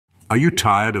Are you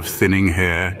tired of thinning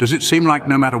hair? Does it seem like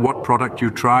no matter what product you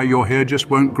try, your hair just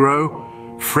won't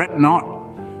grow? Fret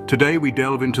not. Today we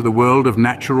delve into the world of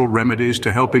natural remedies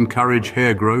to help encourage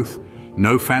hair growth.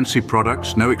 No fancy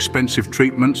products, no expensive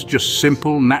treatments, just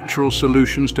simple, natural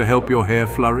solutions to help your hair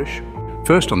flourish.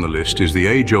 First on the list is the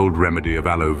age-old remedy of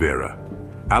aloe vera.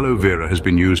 Aloe vera has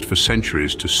been used for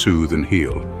centuries to soothe and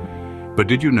heal. But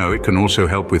did you know it can also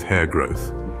help with hair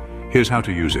growth? Here's how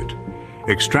to use it.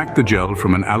 Extract the gel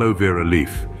from an aloe vera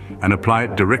leaf and apply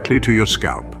it directly to your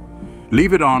scalp.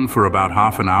 Leave it on for about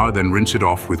half an hour, then rinse it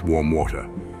off with warm water.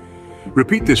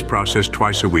 Repeat this process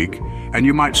twice a week, and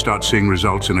you might start seeing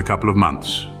results in a couple of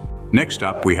months. Next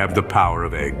up, we have the power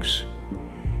of eggs.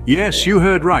 Yes, you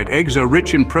heard right. Eggs are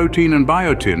rich in protein and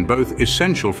biotin, both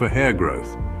essential for hair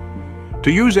growth.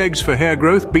 To use eggs for hair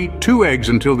growth, beat 2 eggs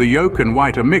until the yolk and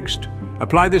white are mixed.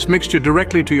 Apply this mixture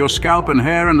directly to your scalp and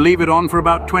hair and leave it on for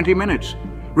about 20 minutes.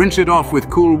 Rinse it off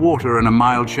with cool water and a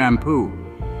mild shampoo.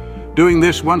 Doing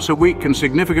this once a week can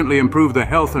significantly improve the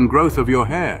health and growth of your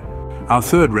hair. Our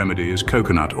third remedy is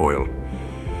coconut oil.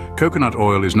 Coconut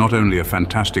oil is not only a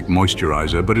fantastic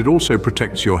moisturizer, but it also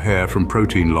protects your hair from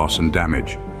protein loss and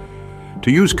damage.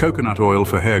 To use coconut oil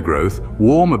for hair growth,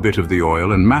 warm a bit of the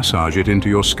oil and massage it into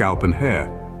your scalp and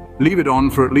hair. Leave it on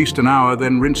for at least an hour,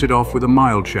 then rinse it off with a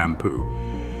mild shampoo.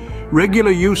 Regular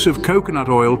use of coconut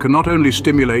oil can not only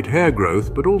stimulate hair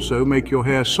growth, but also make your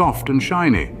hair soft and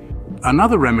shiny.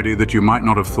 Another remedy that you might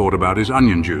not have thought about is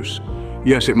onion juice.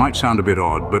 Yes, it might sound a bit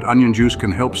odd, but onion juice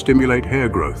can help stimulate hair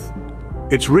growth.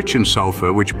 It's rich in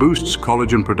sulfur, which boosts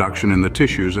collagen production in the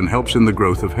tissues and helps in the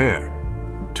growth of hair.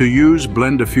 To use,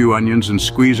 blend a few onions and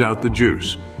squeeze out the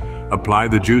juice. Apply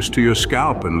the juice to your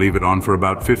scalp and leave it on for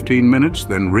about 15 minutes,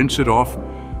 then rinse it off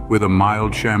with a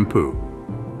mild shampoo.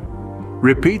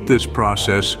 Repeat this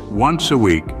process once a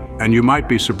week, and you might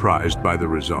be surprised by the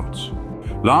results.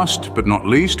 Last but not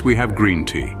least, we have green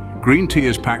tea. Green tea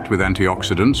is packed with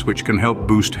antioxidants, which can help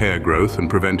boost hair growth and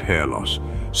prevent hair loss.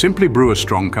 Simply brew a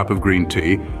strong cup of green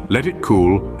tea, let it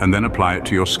cool, and then apply it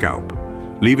to your scalp.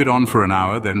 Leave it on for an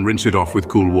hour, then rinse it off with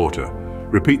cool water.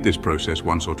 Repeat this process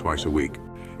once or twice a week.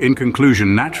 In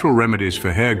conclusion, natural remedies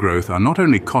for hair growth are not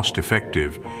only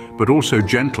cost-effective, but also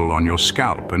gentle on your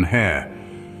scalp and hair.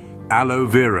 Aloe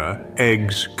vera,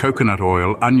 eggs, coconut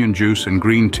oil, onion juice, and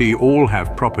green tea all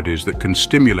have properties that can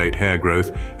stimulate hair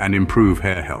growth and improve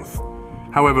hair health.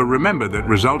 However, remember that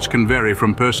results can vary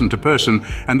from person to person,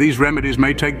 and these remedies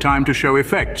may take time to show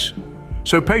effects.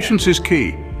 So patience is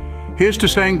key. Here's to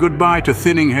saying goodbye to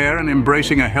thinning hair and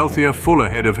embracing a healthier, fuller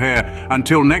head of hair.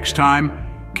 Until next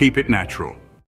time, keep it natural.